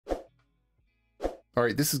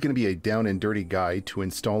Alright, this is going to be a down and dirty guide to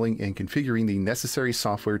installing and configuring the necessary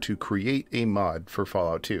software to create a mod for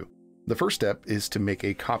Fallout 2. The first step is to make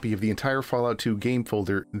a copy of the entire Fallout 2 game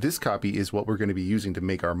folder. This copy is what we're going to be using to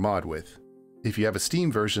make our mod with. If you have a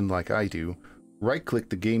Steam version like I do, right-click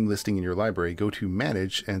the game listing in your library, go to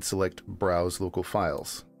Manage, and select Browse Local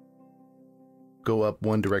Files. Go up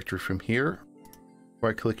one directory from here,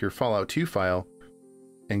 right-click your Fallout 2 file,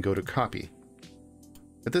 and go to Copy.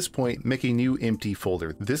 At this point, make a new empty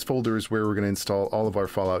folder. This folder is where we're going to install all of our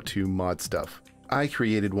Fallout 2 mod stuff. I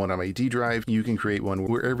created one on my D drive. You can create one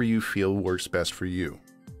wherever you feel works best for you.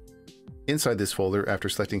 Inside this folder, after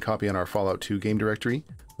selecting copy on our Fallout 2 game directory,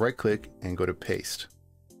 right-click and go to Paste.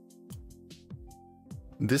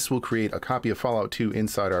 This will create a copy of Fallout 2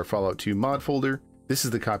 inside our Fallout 2 mod folder. This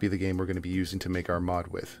is the copy of the game we're going to be using to make our mod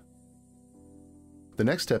with. The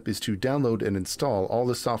next step is to download and install all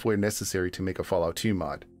the software necessary to make a Fallout 2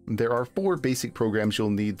 mod. There are 4 basic programs you'll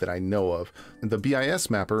need that I know of: the BIS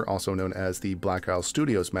mapper, also known as the Black Isle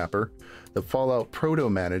Studios mapper, the Fallout Proto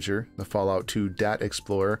Manager, the Fallout 2 DAT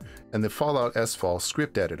Explorer, and the Fallout sFall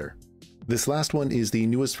script editor. This last one is the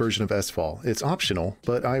newest version of sFall. It's optional,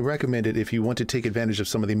 but I recommend it if you want to take advantage of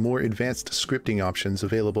some of the more advanced scripting options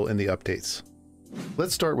available in the updates.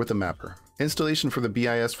 Let's start with the mapper. Installation for the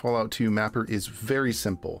BIS Fallout 2 mapper is very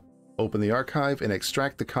simple. Open the archive and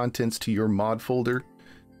extract the contents to your mod folder.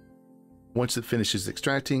 Once it finishes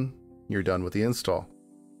extracting, you're done with the install.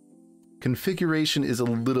 Configuration is a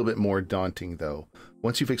little bit more daunting though.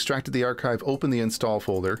 Once you've extracted the archive, open the install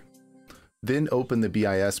folder, then open the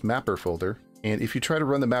BIS mapper folder, and if you try to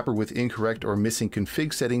run the mapper with incorrect or missing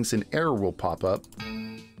config settings, an error will pop up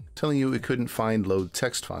telling you it couldn't find load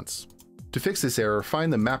text fonts. To fix this error,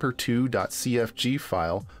 find the mapper2.cfg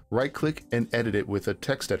file, right-click and edit it with a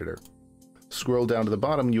text editor. Scroll down to the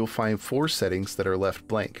bottom and you'll find 4 settings that are left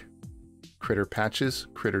blank: Critter Patches,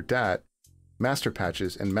 Critter DAT, Master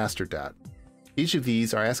Patches, and Master DAT. Each of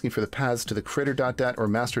these are asking for the paths to the critter.dat or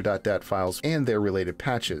master.dat files and their related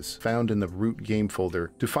patches found in the root game folder.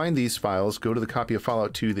 To find these files, go to the copy of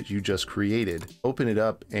Fallout 2 that you just created, open it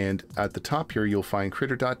up, and at the top here you'll find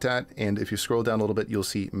critter.dat, and if you scroll down a little bit you'll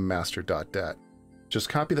see master.dat. Just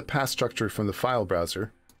copy the path structure from the file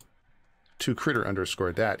browser to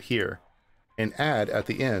critter_dat here and add at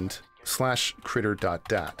the end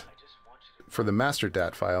 /critter.dat. For the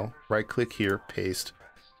master.dat file, right-click here, paste,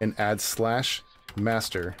 and add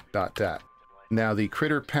 /master.dat. Now the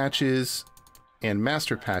critter patches and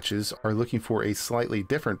master patches are looking for a slightly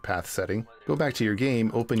different path setting. Go back to your game,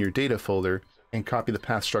 open your data folder, and copy the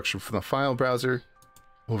path structure from the file browser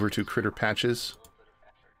over to critter patches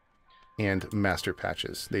and master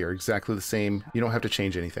patches. They are exactly the same. You don't have to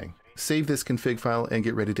change anything. Save this config file and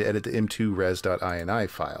get ready to edit the m2res.ini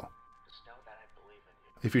file.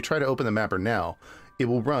 If you try to open the mapper now, it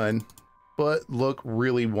will run but look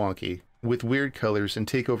really wonky with weird colors and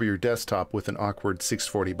take over your desktop with an awkward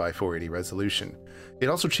 640 by 480 resolution. It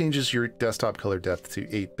also changes your desktop color depth to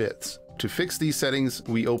 8 bits. To fix these settings,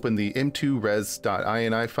 we open the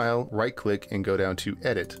m2res.ini file, right-click, and go down to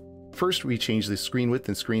Edit. First, we change the screen width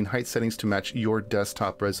and screen height settings to match your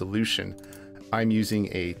desktop resolution. I'm using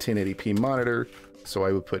a 1080p monitor, so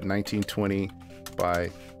I would put 1920 by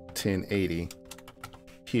 1080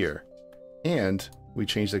 here. And we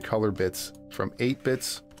change the color bits from 8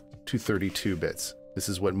 bits to 32 bits. This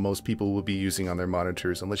is what most people will be using on their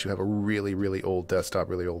monitors unless you have a really old desktop,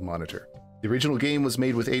 really old monitor. The original game was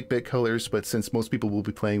made with 8-bit colors, but since most people will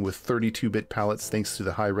be playing with 32-bit palettes thanks to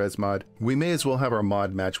the high-res mod, we may as well have our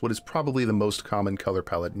mod match what is probably the most common color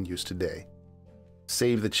palette in use today.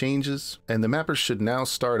 Save the changes, and the mapper should now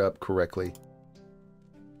start up correctly.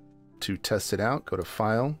 To test it out, go to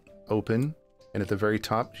File, Open, and at the very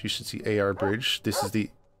top, you should see AR Bridge. This is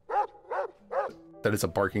that is a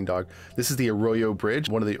barking dog. This is the Arroyo Bridge,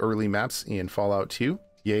 one of the early maps in Fallout 2.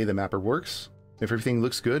 Yay, the mapper works. If everything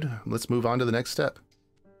looks good, let's move on to the next step.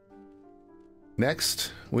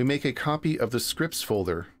 Next, we make a copy of the scripts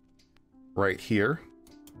folder right here.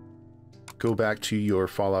 Go back to your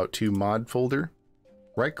Fallout 2 mod folder,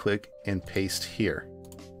 right-click, and paste here.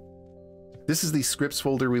 This is the scripts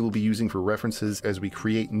folder we will be using for references as we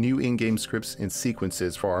create new in-game scripts and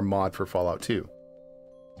sequences for our mod for Fallout 2.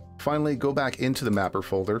 Finally, go back into the mapper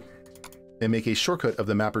folder and make a shortcut of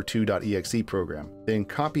the mapper2.exe program. Then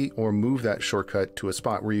copy or move that shortcut to a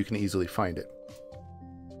spot where you can easily find it.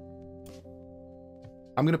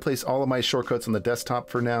 I'm going to place all of my shortcuts on the desktop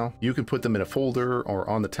for now. You can put them in a folder or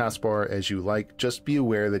on the taskbar as you like. Just be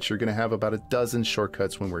aware that you're going to have about a dozen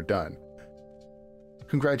shortcuts when we're done.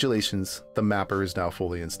 Congratulations, the mapper is now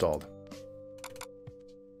fully installed.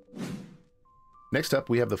 Next up,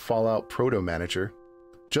 we have the Fallout Proto Manager.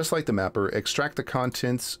 Just like the mapper, extract the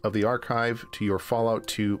contents of the archive to your Fallout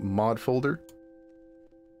 2 mod folder.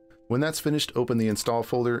 When that's finished, open the install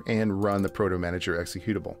folder and run the Proto Manager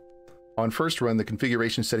executable. On first run, the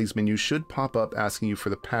configuration settings menu should pop up asking you for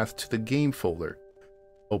the path to the game folder.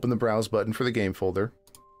 Open the browse button for the game folder.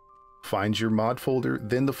 Find your mod folder,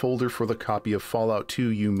 then the folder for the copy of Fallout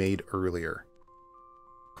 2 you made earlier.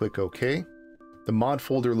 Click OK. The mod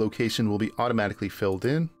folder location will be automatically filled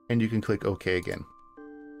in, and you can click OK again.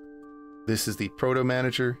 This is the Proto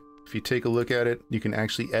Manager. If you take a look at it, you can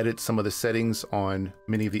actually edit some of the settings on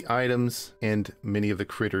many of the items and many of the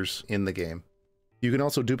critters in the game. You can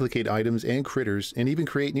also duplicate items and critters and even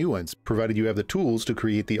create new ones, provided you have the tools to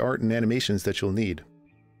create the art and animations that you'll need.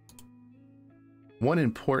 One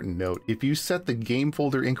important note, if you set the game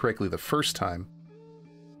folder incorrectly the first time,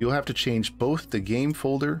 you'll have to change both the game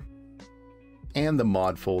folder and the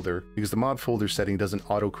mod folder because the mod folder setting doesn't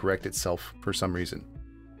auto-correct itself for some reason.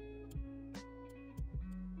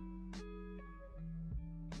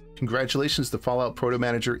 Congratulations, the Fallout Proto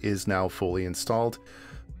Manager is now fully installed.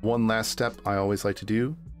 One last step I always like to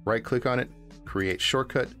do, right-click on it, create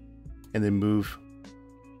shortcut, and then move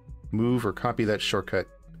or copy that shortcut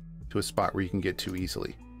to a spot where you can get to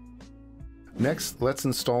easily. Next, let's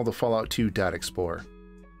install the Fallout 2 DAT Explorer.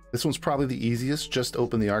 This one's probably the easiest. Just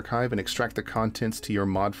open the archive and extract the contents to your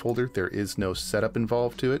mod folder. There is no setup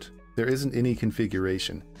involved to it. There isn't any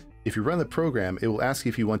configuration. If you run the program, it will ask you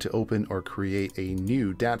if you want to open or create a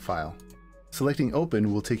new DAT file. Selecting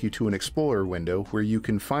Open will take you to an Explorer window where you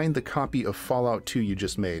can find the copy of Fallout 2 you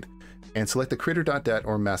just made, and select the critter.dat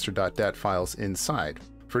or master.dat files inside.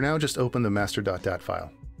 For now, just open the master.dat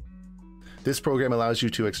file. This program allows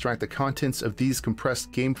you to extract the contents of these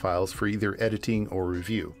compressed game files for either editing or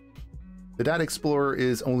review. The DAT Explorer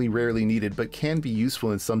is only rarely needed, but can be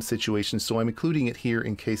useful in some situations, so I'm including it here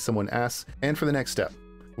in case someone asks. And for the next step,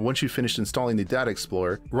 once you've finished installing the DAT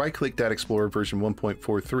Explorer, right-click DAT Explorer version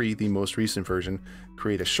 1.43, the most recent version,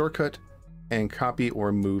 create a shortcut, and copy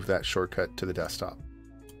or move that shortcut to the desktop.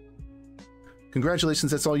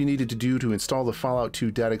 Congratulations, that's all you needed to do to install the Fallout 2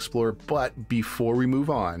 DAT Explorer, but before we move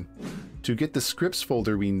on, to get the scripts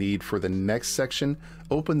folder we need for the next section,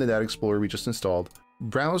 open the DAT Explorer we just installed,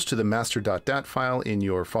 browse to the master.dat file in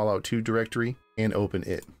your Fallout 2 directory, and open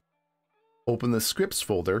it. Open the scripts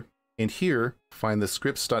folder, and here, find the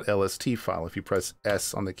scripts.lst file. If you press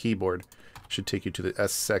S on the keyboard, it should take you to the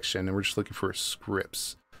S section, and we're just looking for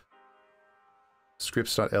scripts.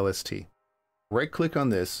 Scripts.lst. Right-click on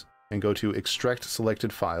this, and go to Extract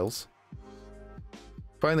Selected Files.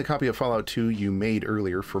 Find the copy of Fallout 2 you made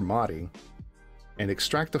earlier for modding, and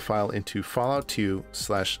extract the file into Fallout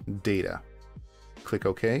 2/data. Click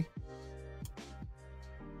OK.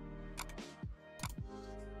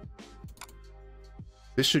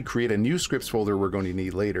 This should create a new scripts folder we're going to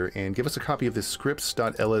need later and give us a copy of the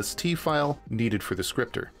scripts.lst file needed for the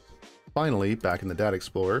scripter. Finally, back in the DAT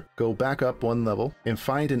Explorer, go back up one level and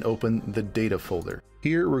find and open the data folder.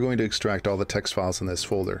 Here we're going to extract all the text files in this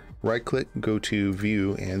folder. Right-click, go to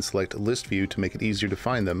View, and select List View to make it easier to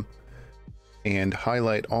find them, and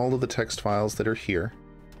highlight all of the text files that are here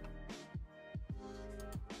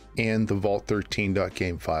and the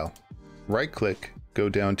vault13.game file. Right-click, go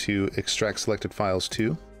down to Extract Selected Files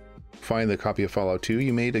to, find the copy of Fallout 2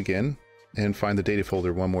 you made again, and find the data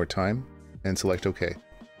folder one more time, and select OK.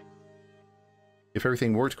 If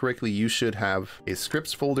everything worked correctly, you should have a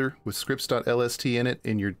scripts folder with scripts.lst in it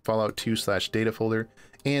in your Fallout 2/data folder,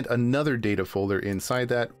 and another data folder inside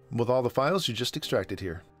that with all the files you just extracted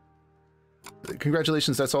here.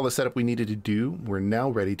 Congratulations, that's all the setup we needed to do. We're now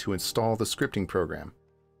ready to install the scripting program.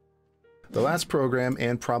 The last program,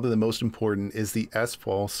 and probably the most important, is the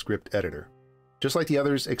sFall script editor. Just like the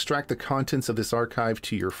others, extract the contents of this archive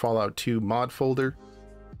to your Fallout 2 mod folder.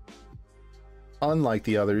 Unlike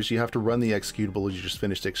the others, you have to run the executable you just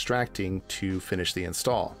finished extracting to finish the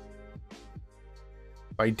install.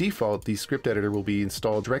 By default, the script editor will be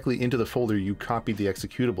installed directly into the folder you copied the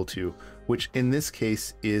executable to, which in this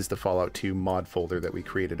case is the Fallout 2 mod folder that we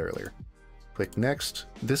created earlier. Click Next.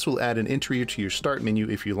 This will add an entry to your start menu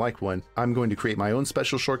if you like one. I'm going to create my own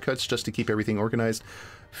special shortcuts just to keep everything organized.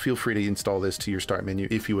 Feel free to install this to your start menu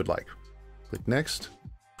if you would like. Click Next,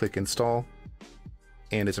 click Install,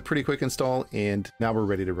 and it's a pretty quick install, and now we're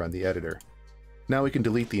ready to run the editor. Now we can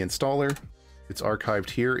delete the installer. It's archived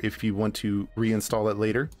here if you want to reinstall it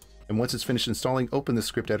later. And once it's finished installing, open the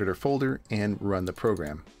script editor folder and run the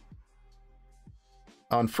program.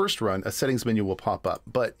 On first run, a settings menu will pop up,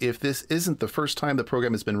 but if this isn't the first time the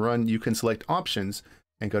program has been run, you can select Options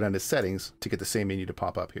and go down to Settings to get the same menu to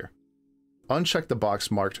pop up here. Uncheck the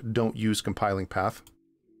box marked Don't Use Compiling Path.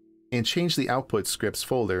 and change the output scripts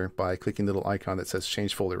folder by clicking the little icon that says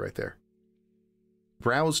change folder right there.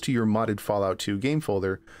 Browse to your modded Fallout 2 game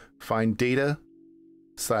folder, find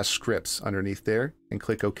data/scripts underneath there, and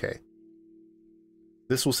click OK.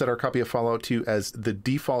 This will set our copy of Fallout 2 as the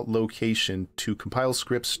default location to compile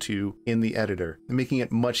scripts to in the editor, making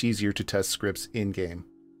it much easier to test scripts in-game.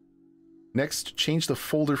 Next, change the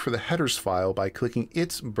folder for the headers file by clicking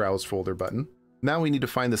its Browse Folder button. Now we need to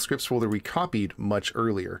find the scripts folder we copied much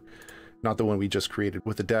earlier, not the one we just created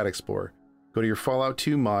with the DAT Explorer. Go to your Fallout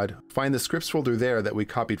 2 mod, find the scripts folder there that we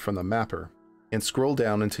copied from the mapper, and scroll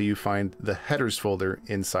down until you find the headers folder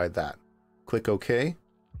inside that. Click OK.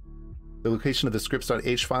 The location of the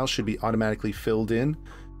scripts.h file should be automatically filled in.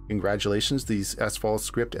 Congratulations, the sFall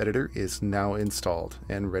script editor is now installed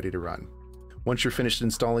and ready to run. Once you're finished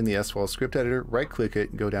installing the sFall script editor, right-click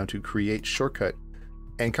it, go down to Create Shortcut,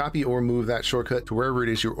 and copy or move that shortcut to wherever it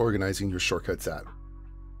is you're organizing your shortcuts at.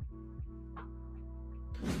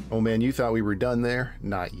 Oh man, you thought we were done there?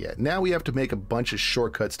 Not yet. Now we have to make a bunch of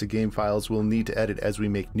shortcuts to game files we'll need to edit as we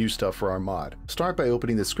make new stuff for our mod. Start by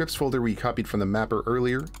opening the scripts folder we copied from the mapper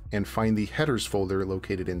earlier and find the headers folder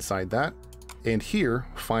located inside that. And here,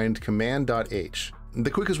 find command.h.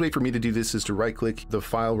 The quickest way for me to do this is to right-click the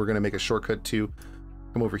file we're going to make a shortcut to,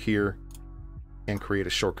 come over here, and create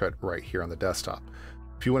a shortcut right here on the desktop.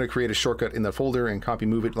 If you want to create a shortcut in the folder and copy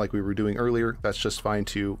move it like we were doing earlier, that's just fine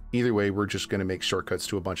too. Either way, we're just going to make shortcuts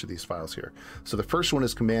to a bunch of these files here. So the first one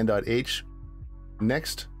is command.h.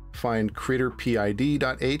 Next, find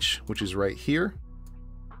creatorpid.h, which is right here.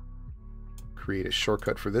 Create a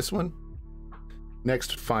shortcut for this one.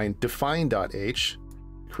 Next, find define.h.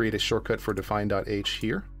 Create a shortcut for define.h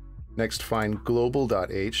here. Next, find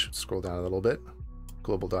global.h. Scroll down a little bit.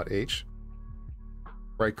 Global.h.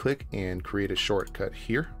 Right-click and create a shortcut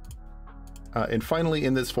here. And finally,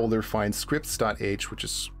 in this folder, find scripts.h, which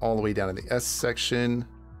is all the way down in the S section.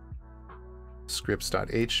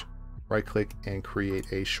 Scripts.h. Right-click and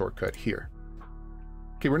create a shortcut here.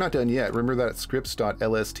 Okay, we're not done yet. Remember that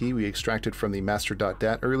scripts.lst we extracted from the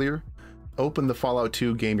master.dat earlier? Open the Fallout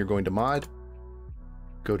 2 game you're going to mod.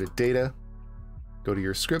 Go to Data. Go to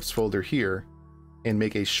your scripts folder here and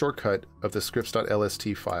make a shortcut of the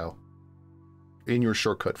scripts.lst file in your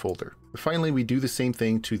shortcut folder. Finally, we do the same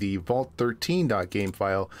thing to the vault13.game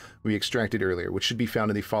file we extracted earlier, which should be found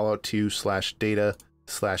in the Fallout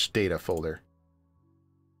 2/data/data folder.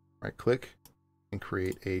 Right click and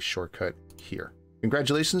create a shortcut here.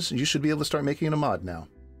 Congratulations, you should be able to start making a mod now.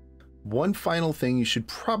 One final thing you should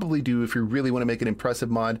probably do if you really want to make an impressive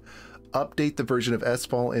mod, update the version of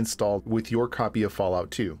sFall installed with your copy of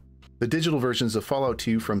Fallout 2. The digital versions of Fallout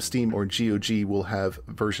 2 from Steam or GOG will have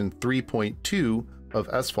version 3.2 of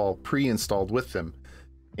sFall pre-installed with them.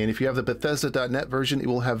 And if you have the Bethesda.net version, it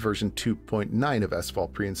will have version 2.9 of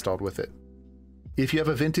sFall pre-installed with it. If you have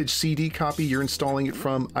a vintage CD copy you're installing it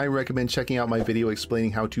from, I recommend checking out my video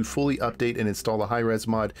explaining how to fully update and install a high-res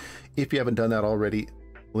mod. If you haven't done that already,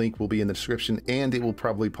 link will be in the description, and it will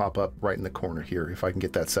probably pop up right in the corner here if I can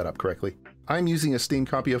get that set up correctly. I'm using a Steam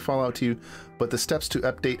copy of Fallout 2, but the steps to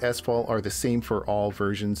update sFall are the same for all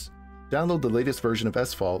versions. Download the latest version of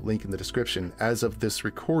sFall, link in the description. As of this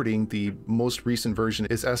recording, the most recent version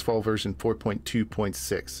is sFall version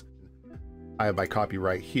 4.2.6. I have my copy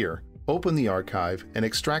right here. Open the archive and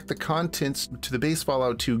extract the contents to the base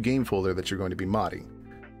Fallout 2 game folder that you're going to be modding.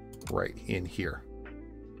 Right in here.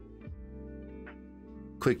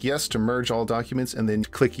 Click yes to merge all documents, and then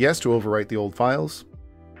click yes to overwrite the old files.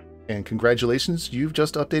 And congratulations, you've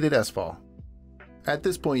just updated sFall. At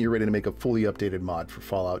this point, you're ready to make a fully updated mod for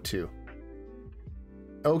Fallout 2.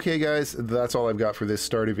 Okay guys, that's all I've got for this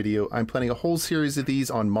starter video. I'm planning a whole series of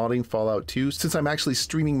these on modding Fallout 2 since I'm actually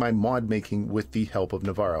streaming my mod making with the help of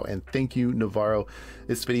Navarro. And thank you, Navarro.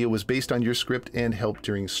 This video was based on your script and help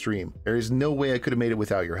during stream. There is no way I could have made it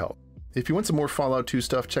without your help. If you want some more Fallout 2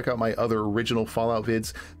 stuff, check out my other original Fallout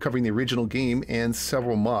vids covering the original game and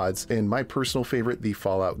several mods, and my personal favorite, the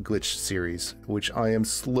Fallout Glitch series, which I am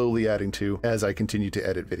slowly adding to as I continue to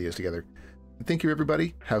edit videos together. Thank you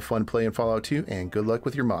everybody, have fun playing Fallout 2, and good luck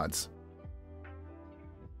with your mods.